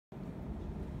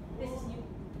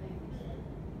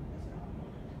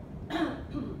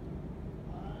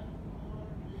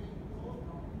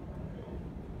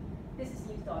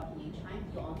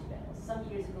Pia Hontiveros. Some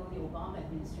years ago, the Obama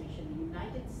administration, the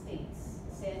United States,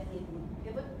 said it would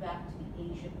pivot back to the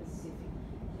Asia Pacific.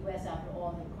 The U.S., after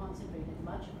all, had concentrated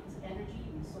much of its energy,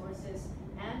 resources,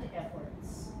 and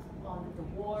efforts on the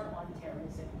war on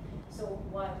terrorism. So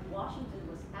while Washington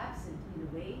was absent in a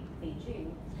way,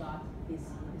 Beijing got busy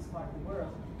in this part of the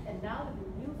world. And now with the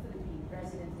new Philippine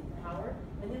president in power,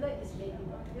 Manila is making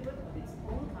a pivot of its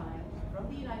own kind from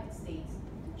the United States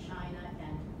to China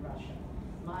and Russia.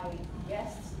 My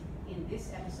guests in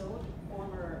this episode,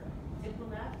 former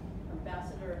diplomat,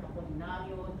 Ambassador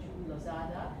Apolinario Ju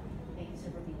Lozada, thank you,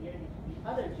 sir, for being here, the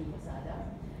other Ju Lozada,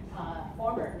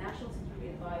 former National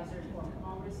Security Advisor, former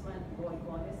Congressman Roilo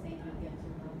Golez, thank you again, sir,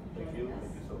 for joining us.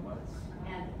 Thank you so much.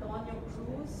 And Tonyo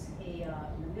Cruz, a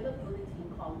Manila Bulletin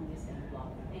columnist and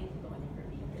blogger. Thank you, Tonyo, for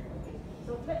being here. Okay,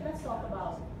 so let's talk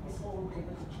about this whole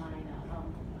pivot to China.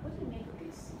 What do you make of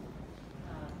this,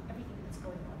 everything that's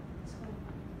going on, this whole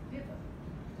pivot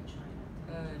to China?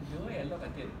 Joey, I look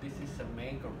at it, this is a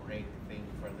make or break thing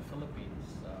for the Philippines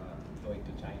going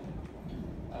to China.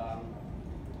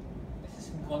 This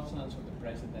is in consonance with the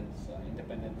President's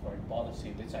independent foreign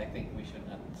policy, which I think we should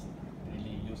not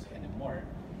really use anymore,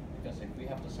 because if we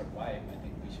have to survive, I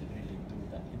think we should really do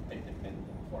the interdependent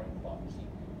foreign policy.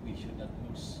 We should not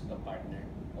lose the partner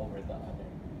over the other.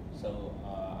 So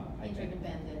I think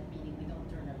Interdependent, meaning we don't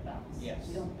turn our backs. yes,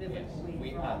 We don't pivot yes, away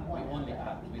we from add, we one only another.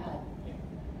 add, we add. don't.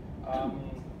 Yeah.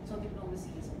 So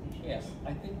diplomacy is an issue. Yes,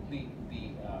 I think the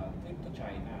trip to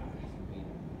China has been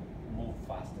moved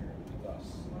faster because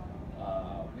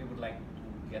we would like to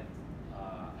get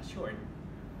assured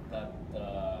that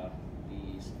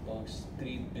the supposed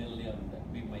 $3 billion that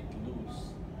we might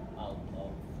lose out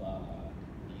of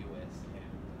the US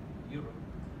and Europe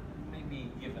may be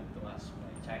given to us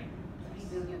by China.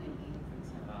 3 billion in aid, for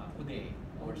example. Today,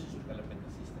 overseas development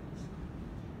assistance.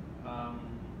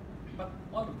 But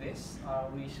all of this,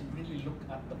 we should really look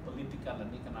at the political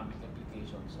and economic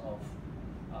implications of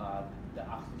the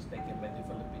actions taken by the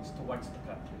Philippines towards the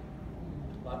country.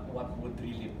 What would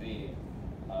really be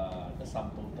the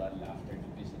sum total after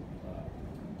the visit?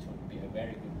 It would be a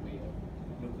very good way of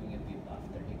looking at it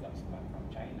after he comes back from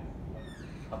China.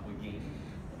 What have we gained?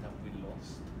 What have we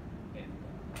lost? And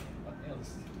what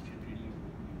else should really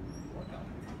work out?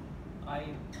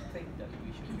 I think that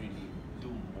we should really do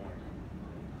more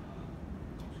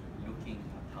looking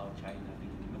at how China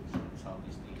really looks at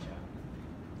Southeast Asia,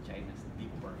 China's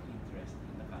deeper interest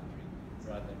in the country,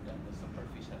 rather than the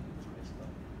superficial interest of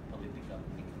political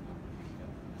and economic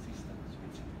assistance,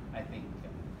 which I think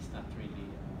is not really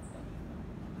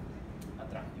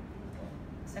attractive.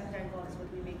 Secretary Golez, what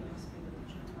do we make of this pivot to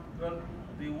China? Well,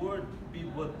 the word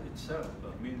pivot itself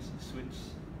means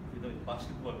switch. You know, in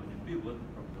basketball, when you pivot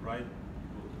from the right, you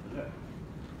go to the left.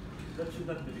 That should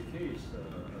not be the case,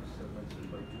 as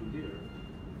mentioned by June here.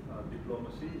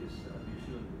 Diplomacy is an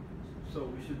issue.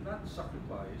 So we should not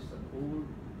sacrifice an old,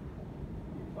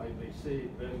 if I may say,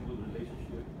 very good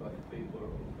relationship in favor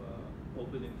of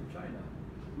opening to China.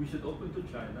 We should open to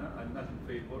China. I'm not in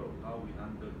favor of how we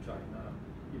handled China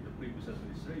in the previous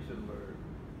administration, where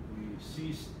we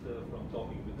ceased from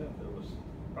talking with them. There was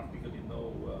practically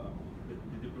no, the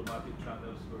diplomatic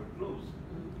channels were closed.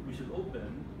 We should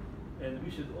open, and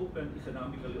we should open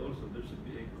economically also. There should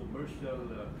be a commercial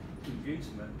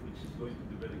engagement, which is going to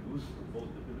be very good for both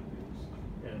the Philippines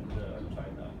and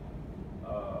China.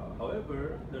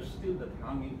 However, there's still that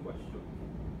hanging question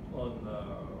on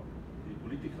the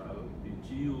political, the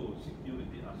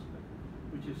geo-security aspect,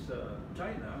 which is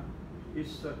China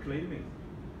is claiming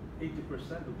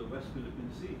 80% of the West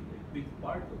Philippine Sea, a big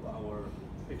part of our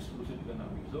exclusive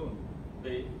economic zone.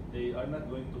 They are not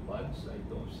going to budge. I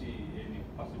don't see any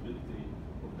possibility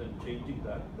of them changing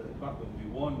that. In fact, when we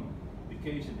won the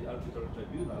case in the arbitral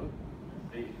tribunal,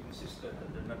 they insisted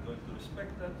that they're not going to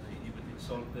respect that. They even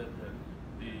insulted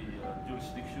the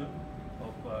jurisdiction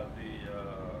of the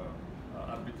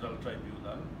arbitral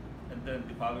tribunal. And then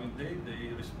the following day,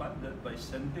 they responded by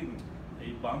sending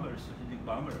a bomber, a strategic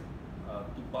bomber,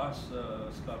 to pass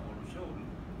Scarborough Shoal,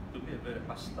 to be a very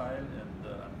hostile and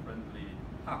unfriendly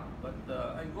act. But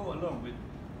I go along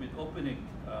with opening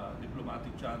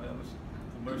diplomatic channels,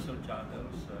 commercial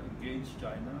channels, engage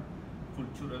China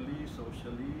culturally,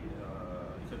 socially,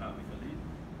 economically,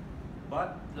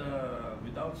 but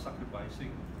without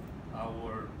sacrificing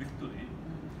our victory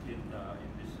in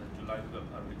this July 12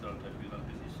 arbitral tribunal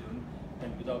decision,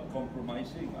 and without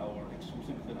compromising our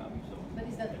exclusive economic zone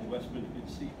in West Philippine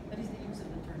Sea. What is the use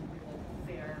of the term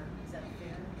fair? Is that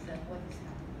fair? Is that what is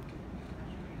happening?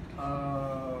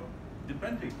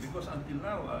 Depending, because until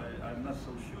now I'm not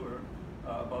so sure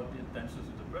about the intentions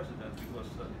of the president, because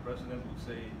the president would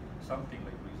say something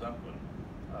like, for example,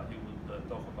 he would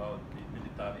talk about the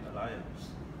military alliance.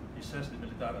 He says the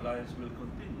military alliance will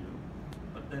continue,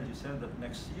 but then he said that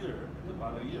next year, the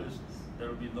following years, there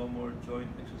will be no more joint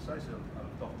exercises.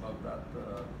 I'll talk about that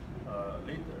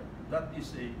later. That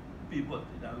is a pivot.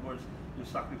 In other words, you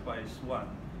sacrifice one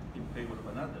in favor of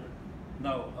another.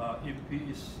 Now, if he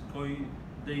is going,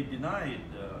 they denied,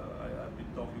 I've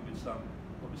been talking with some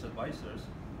of his advisors,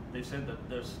 they said that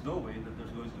there's no way that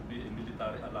there's going to be a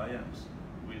military alliance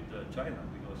with China,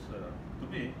 because to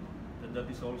me, that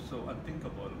is also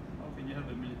unthinkable. How can you have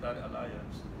a military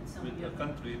alliance with a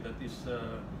country that is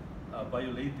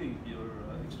violating your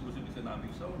exclusive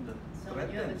economic zone, that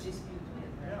threatens,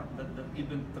 that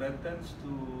even threatens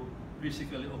to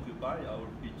physically occupy our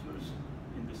features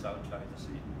in the South China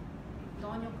Sea?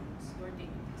 Tonyo Cruz, your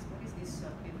take on this. What is this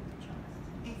pivot to China?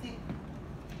 I think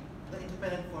the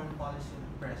independent foreign policy of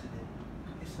the president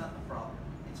is not a problem.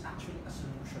 It's actually a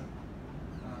solution.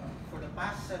 For the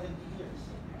past 70 years,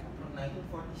 from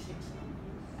 1946 to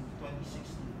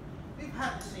 2016, we've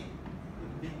had the same.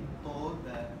 We've been told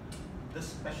that the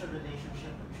special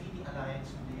relationship, the treaty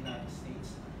alliance with the United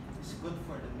States is good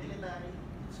for the military,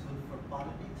 it's good for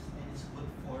politics, and it's good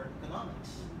for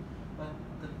economics. But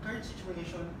the current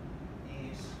situation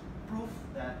is proof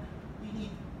that we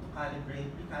need to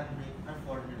recalibrate our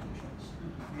foreign relations.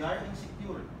 We are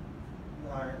insecure, we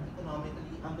are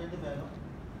economically underdeveloped,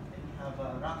 and we have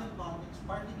rotten politics,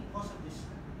 partly because of this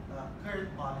current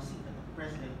policy that the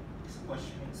president is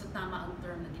questioning. So tama ang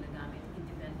term na ginagamit,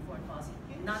 independent foreign policy,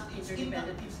 Yes, not it's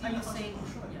interdependent. it's Are in you the saying?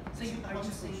 Constitution. Yeah. So It's in the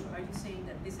Constitution. are you saying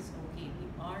that this is okay? We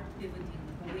are pivoting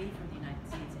away from the United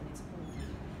States, and it's okay.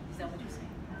 Is that what you're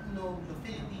saying? No, the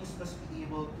Philippines must be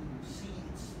able to see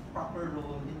its proper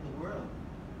role in the world.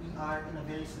 We are in a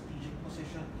very strategic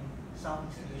position in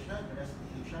Southeast Asia, the rest of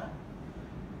Asia.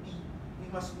 We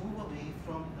must move away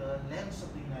from the lens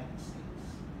of the United States.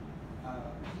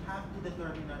 We have to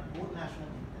determine our own national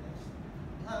interest.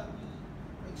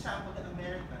 For example, the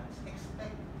Americans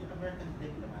expect the American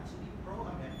diplomats to be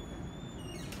pro-American.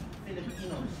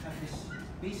 Filipinos have this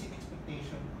basic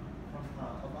expectation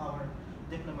of our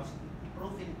diplomats to be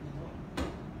pro-Filipino.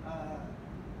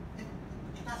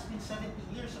 It has been 70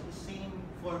 years of the same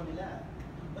formula.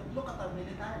 But look at our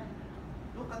military.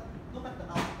 Look at the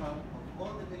outcome of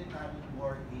all the military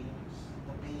war games,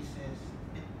 the bases,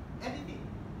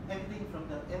 everything from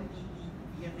the MPT,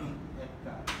 VFA,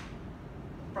 EDCA.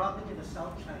 The problem in the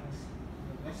South China Sea,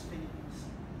 the West Philippines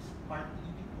Sea, is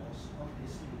partly because of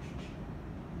this relationship.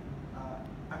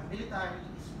 Our military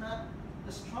is not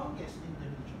the strongest in the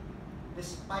region,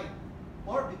 despite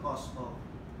or because of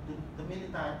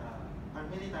our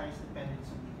military's dependence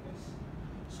on the US.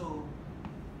 So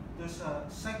there's a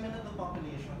segment of the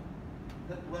population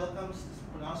that welcomes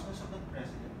the pronouncements of the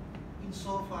president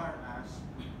insofar as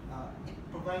it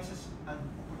provides us an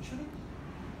opportunity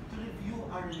to review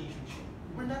our relationship.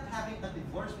 We're not having a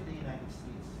divorce with the United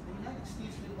States. The United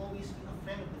States will always be a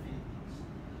friend of the Philippines.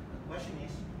 The question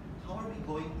is, how are we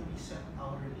going to reset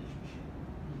our relationship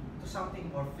to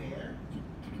something more fair,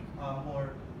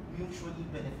 more mutually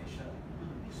beneficial?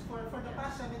 Because for the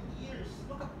past 70 years,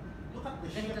 look at the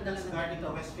ship that's guarding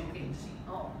the West Philippine Sea.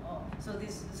 So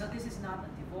this is not a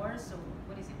divorce. So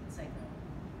what is it? It's like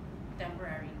a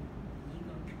temporary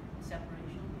legal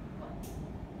separation.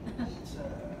 What?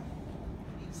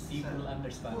 It's Civil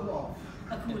understanding. Cool off.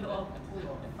 A cool off.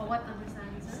 Cool off. What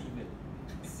understanding, sir? Civil.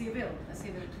 Civil. A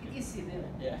civil. It is civil.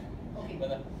 Yeah. Okay.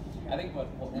 But I think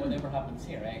whatever happens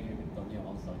here, I agree with Tonyo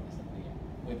also on this idea.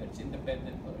 Whether it's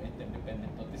independent or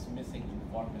interdependent or dismissing in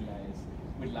formula is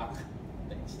we lack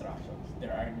the instructions.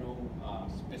 There are no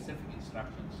specific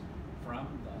instructions from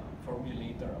the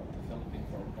formulator of the Philippine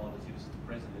foreign policy, the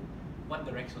president, what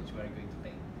directions we are going to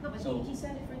take. No, but So- he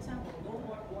said it, for example, no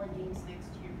more war games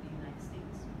next year in the United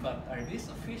States. But are these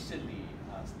officially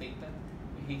stated?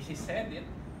 He said it,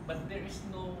 but there is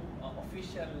no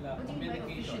official What do you mean by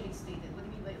communication. officially stated? What do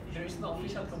you mean by officially There is no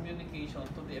official stated? communication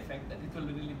to the effect that it will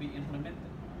really be implemented.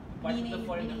 Part of the Meaning,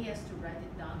 foreign- he has to write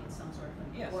it down in some sort of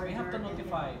an Yes, order. we have to and then-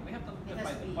 notify. We have to It has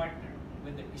notify to the be- partner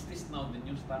whether is this now the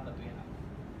new standard we have.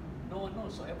 No one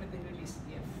knows, so everything really is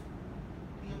if.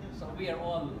 So we are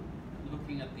all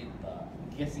looking at it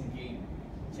guessing game.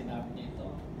 Sinabi niya ito,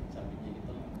 sabi niya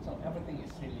ito. So everything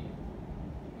is really,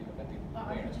 you look at it. Are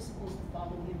we where just supposed to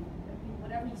follow him? I mean,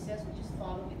 whatever he says, we just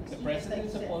follow it. the president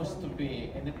is supposed to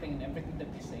be anything and everything that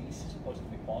he's saying is supposed to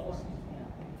be policy.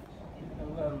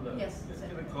 Well, Yes, let's sir.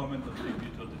 give a comment on the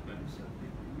mutual defense.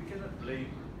 We cannot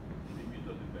blame the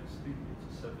mutual defense treaty.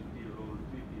 It's a 70-year-old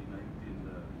treaty,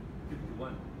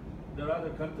 1951. There are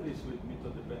other countries with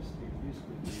mutual defense treaties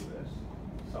with the U.S.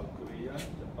 South Korea,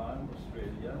 Japan,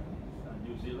 Australia, and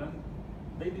New Zealand,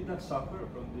 they did not suffer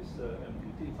from this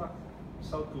MDT. In fact,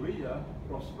 South Korea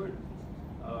prospered.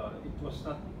 It was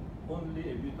not only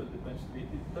a mutual defense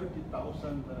treaty,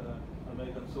 30,000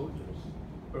 American soldiers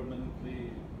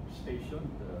permanently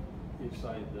stationed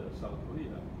inside South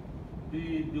Korea.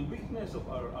 The weakness of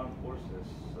our armed forces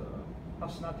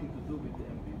has nothing to do with the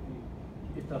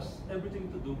MDT. It has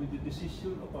everything to do with the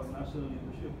decision of our national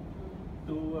leadership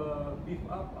to beef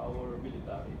up our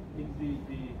military.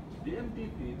 The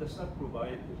MDT does not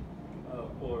provide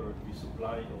for the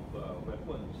supply of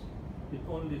weapons. It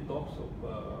only talks of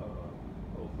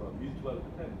mutual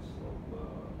defense, of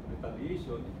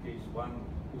retaliation in case one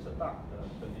is attacked,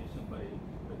 retaliation by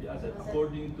the other,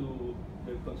 according to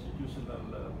the constitutional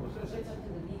processes. It's up to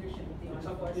the leadership of the It's armed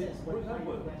up- forces for what kind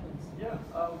example, of weapons.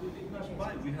 yeah, we did not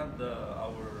buy. We had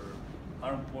our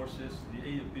armed forces, the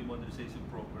AFP modernization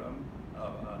program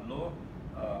law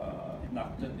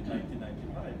enacted in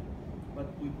 1995, but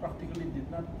we practically did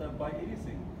not buy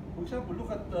anything. For example,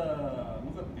 look at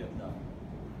Vietnam.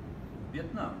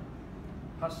 Vietnam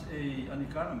has an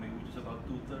economy which is about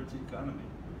 2/3 economy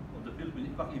of the Philippines.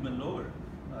 In fact, even lower.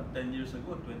 10 years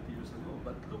ago, 20 years ago.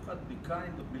 But look at the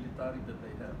kind of military that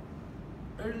they have.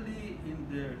 Early in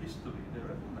their history, they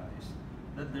recognized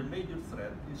that their major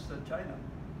threat is China.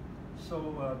 So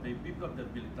they beefed up their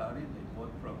military. They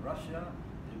bought from Russia,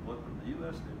 they bought from the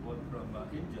US, they bought from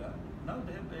India. Now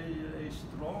they have a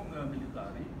strong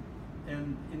military,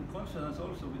 and in consonance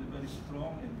also with a very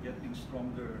strong and getting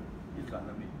stronger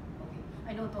economy. Okay.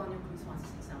 I know Tonyo Cruz wants to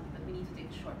say something, but we need to take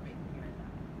a short break.